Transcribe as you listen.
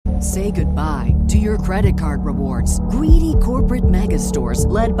Say goodbye to your credit card rewards. Greedy corporate mega stores,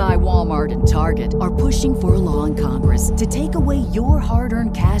 led by Walmart and Target, are pushing for a law in Congress to take away your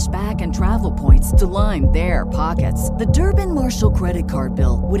hard-earned cash back and travel points to line their pockets. The Durbin-Marshall credit card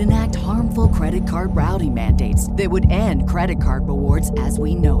bill would enact harmful credit card routing mandates that would end credit card rewards as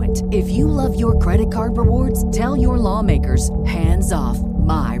we know it. If you love your credit card rewards, tell your lawmakers, hands off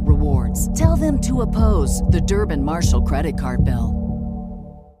my rewards. Tell them to oppose the Durbin-Marshall credit card bill.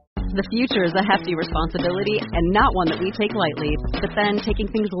 The future is a hefty responsibility and not one that we take lightly. But then taking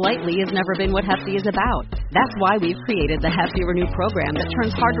things lightly has never been what Hefty is about. That's why we've created the Hefty Renew program that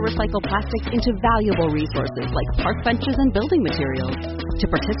turns hard-to-recycle plastics into valuable resources like park benches and building materials.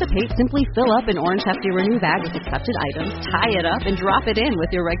 To participate, simply fill up an orange Hefty Renew bag with accepted items, tie it up, and drop it in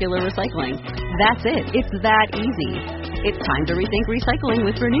with your regular recycling. That's it. It's that easy. It's time to rethink recycling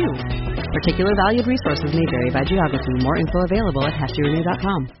with Renew. Particular valued resources may vary by geography. More info available at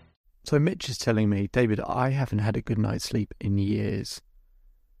heftyrenew.com. So Mitch is telling me, David, I haven't had a good night's sleep in years.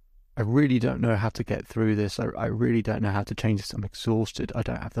 I really don't know how to get through this. I really don't know how to change this. I'm exhausted. I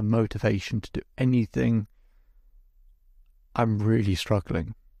don't have the motivation to do anything. I'm really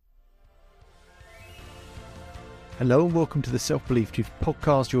struggling. Hello and welcome to the Self-Belief Truth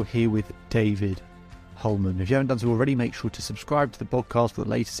podcast. You're here with David Holman. If you haven't done so already, make sure to subscribe to the podcast for the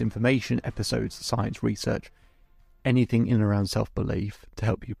latest information, episodes, science, research, anything in and around self-belief to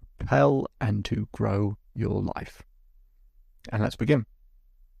help you propel and to grow your life. And let's begin.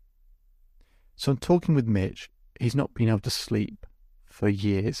 So I'm talking with Mitch. He's not been able to sleep for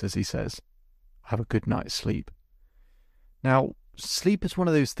years, as he says. Have a good night's sleep. Now, sleep is one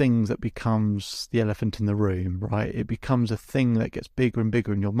of those things that becomes the elephant in the room, right? It becomes a thing that gets bigger and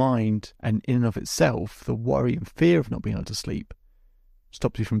bigger in your mind, and in and of itself, the worry and fear of not being able to sleep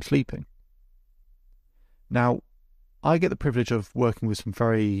stops you from sleeping. Now, I get the privilege of working with some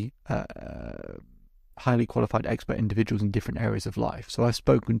very highly qualified expert individuals in different areas of life. So I've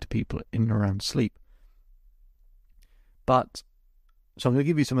spoken to people in and around sleep. So I'm going to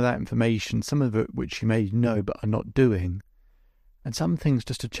give you some of that information, some of it which you may know but are not doing, and some things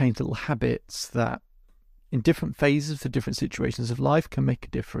just to change little habits that in different phases for different situations of life can make a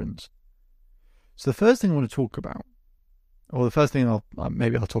difference. So the first thing I want to talk about, or the first thing I'll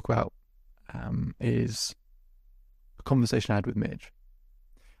talk about is a conversation I had with Mitch.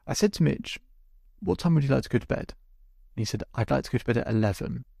 I said to Mitch, what time would you like to go to bed? And he said, I'd like to go to bed at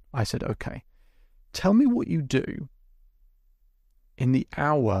 11. I said, okay, tell me what you do in the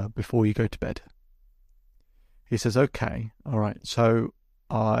hour before you go to bed. He says, okay, all right, so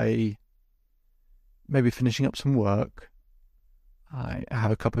I maybe finishing up some work, I have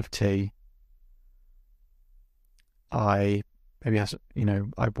a cup of tea, I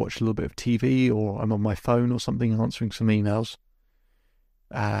watch a little bit of TV, or I'm on my phone or something answering some emails.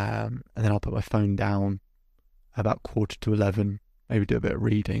 And then I'll put my phone down about 11:15, maybe do a bit of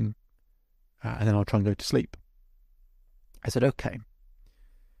reading, and then I'll try and go to sleep. I said, okay.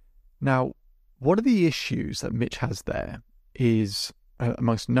 Now, one of the issues that Mitch has there is,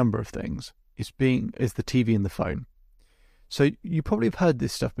 amongst a number of things, is the TV and the phone. So you probably have heard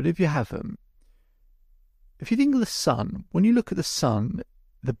this stuff, but if you haven't, if you think of the sun, when you look at the sun,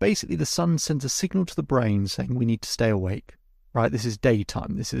 basically the sun sends a signal to the brain saying we need to stay awake, right? This is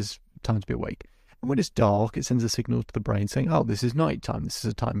daytime. This is time to be awake. And when it's dark, it sends a signal to the brain saying, oh, this is nighttime. This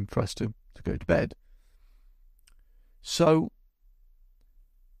is a time for us to go to bed. So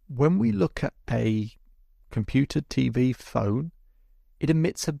when we look at a computer, TV, phone, it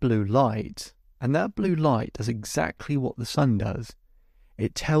emits a blue light. And that blue light does exactly what the sun does.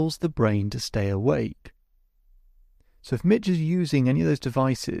 It tells the brain to stay awake. So if Mitch is using any of those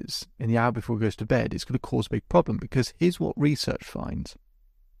devices in the hour before he goes to bed, it's going to cause a big problem, because here's what research finds.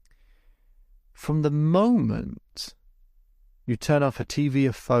 From the moment you turn off a TV,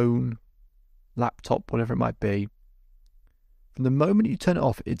 a phone, laptop, whatever it might be, from the moment you turn it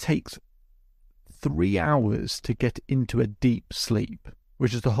off, it takes 3 hours to get into a deep sleep,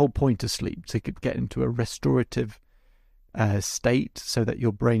 which is the whole point of sleep, to get into a restorative state so that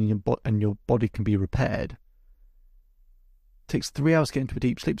your brain and your body can be repaired. Takes 3 hours to get into a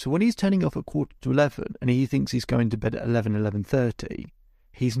deep sleep. So when he's turning off at 11:15 and he thinks he's going to bed at 11:30,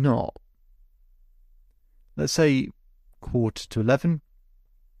 he's not. Let's say 11:15,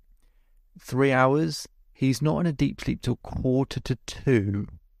 3 hours, he's not in a deep sleep till 1:45.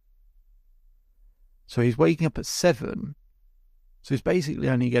 So he's waking up at 7. So he's basically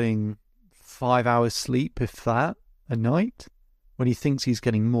only getting 5 hours sleep, if that, a night, when he thinks he's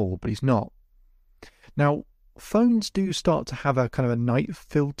getting more, but he's not. Now, phones do start to have a kind of a night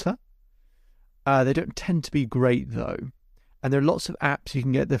filter. They don't tend to be great, though. And there are lots of apps you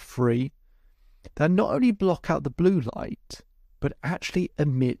can get, they're free, that not only block out the blue light, but actually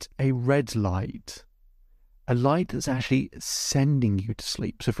emit a red light. A light that's actually sending you to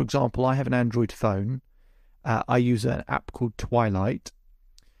sleep. So, for example, I have an Android phone. I use an app called Twilight.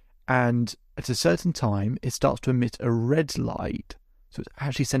 And at a certain time, it starts to emit a red light. So it's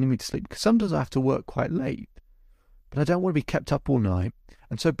actually sending me to sleep. Because sometimes I have to work quite late. But I don't want to be kept up all night.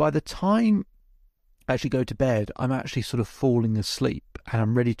 And so by the time I actually go to bed, I'm actually sort of falling asleep. And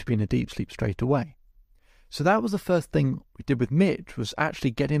I'm ready to be in a deep sleep straight away. So that was the first thing we did with Mitch, was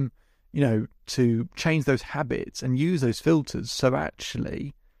actually get him, to change those habits and use those filters. So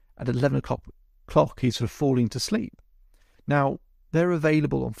actually, at 11 o'clock, he's sort of falling to sleep. Now, they're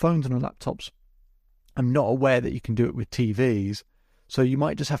available on phones and on laptops. I'm not aware that you can do it with TVs. So you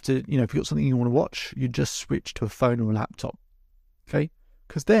might just have to, if you've got something you want to watch, you just switch to a phone or a laptop. Okay?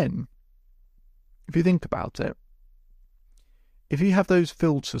 Because then, if you think about it, if you have those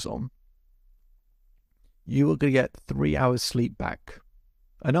filters on, you are going to get 3 hours sleep back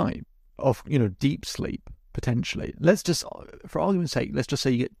a night of, deep sleep, potentially. Let's just, for argument's sake, let's just say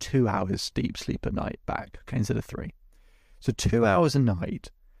you get 2 hours deep sleep a night back, okay, instead of 3. So 2 hours a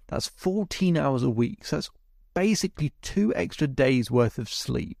night, that's 14 hours a week. So that's basically 2 extra days worth of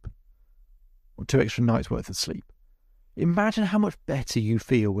sleep, or 2 extra nights worth of sleep. Imagine how much better you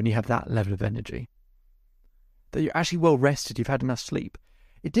feel when you have that level of energy. That you're actually well rested, you've had enough sleep.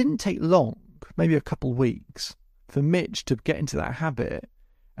 It didn't take long, maybe a couple of weeks, for Mitch to get into that habit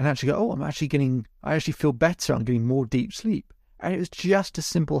and actually go, I actually feel better, I'm getting more deep sleep. And it was just a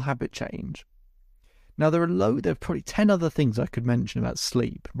simple habit change. Now, there are probably 10 other things I could mention about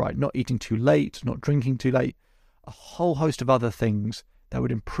sleep, right? Not eating too late, not drinking too late, a whole host of other things that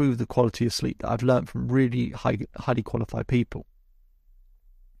would improve the quality of sleep that I've learned from really highly qualified people.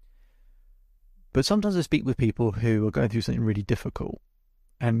 But sometimes I speak with people who are going through something really difficult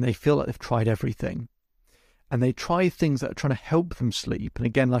and they feel like they've tried everything. And they try things that are trying to help them sleep. And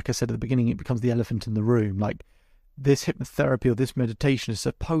again, like I said at the beginning, it becomes the elephant in the room. Like, this hypnotherapy or this meditation is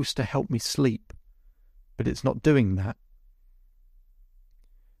supposed to help me sleep, but it's not doing that.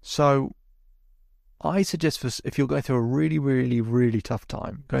 So I suggest, if you're going through a really, really, really tough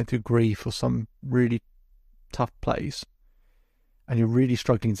time, going through grief or some really tough place, and you're really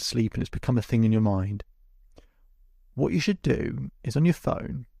struggling to sleep and it's become a thing in your mind, what you should do is on your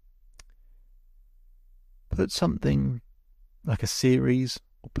phone, put something like a series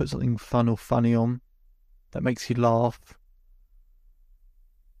or put something fun or funny on that makes you laugh.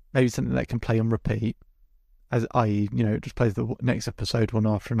 Maybe something that can play on repeat, i.e., just plays the next episode one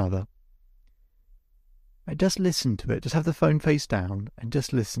after another. And just listen to it. Just have the phone face down and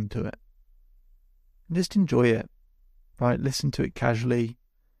just listen to it. And just enjoy it, right? Listen to it casually.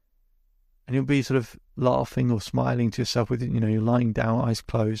 And you'll be sort of laughing or smiling to yourself with, you're lying down, eyes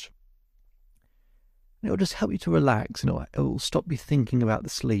closed. And it'll just help you to relax, and it'll stop you thinking about the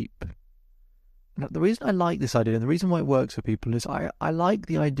sleep. And the reason I like this idea, and the reason why it works for people, is I like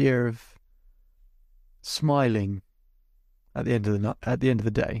the idea of smiling at the end of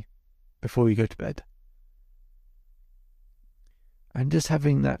the day, before you go to bed. And just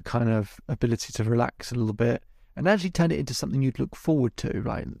having that kind of ability to relax a little bit, and actually turn it into something you'd look forward to,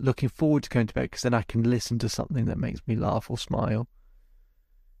 right? Looking forward to going to bed, because then I can listen to something that makes me laugh or smile.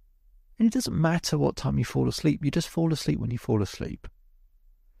 And it doesn't matter what time you fall asleep. You just fall asleep when you fall asleep.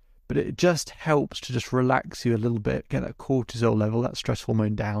 But it just helps to just relax you a little bit, get that cortisol level, that stress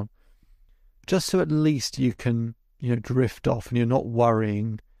hormone down, just so at least you can, drift off and you're not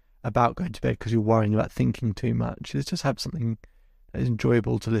worrying about going to bed because you're worrying about thinking too much. It's just have something that is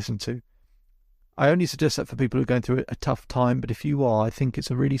enjoyable to listen to. I only suggest that for people who are going through a tough time, but if you are, I think it's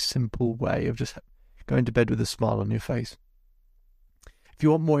a really simple way of just going to bed with a smile on your face. If you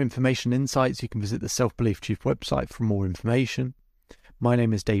want more information and insights, you can visit the Self-Belief Chief website for more information. My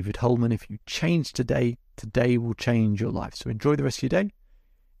name is David Holman. If you change today, today will change your life. So enjoy the rest of your day,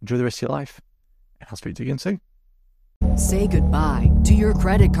 enjoy the rest of your life, and I'll speak to you again soon. Say goodbye to your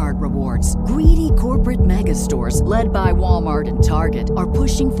credit card rewards. Greedy corporate mega stores, led by Walmart and Target, are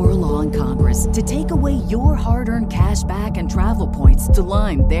pushing for a law in Congress to take away your hard-earned cash back and travel points to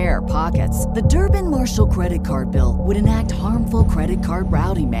line their pockets. The Durbin-Marshall credit card bill would enact harmful credit card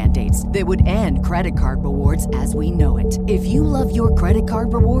routing mandates that would end credit card rewards as we know it. If you love your credit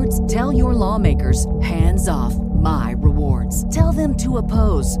card rewards, tell your lawmakers, hands off my rewards. Tell them to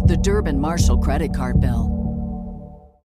oppose the Durbin-Marshall credit card bill.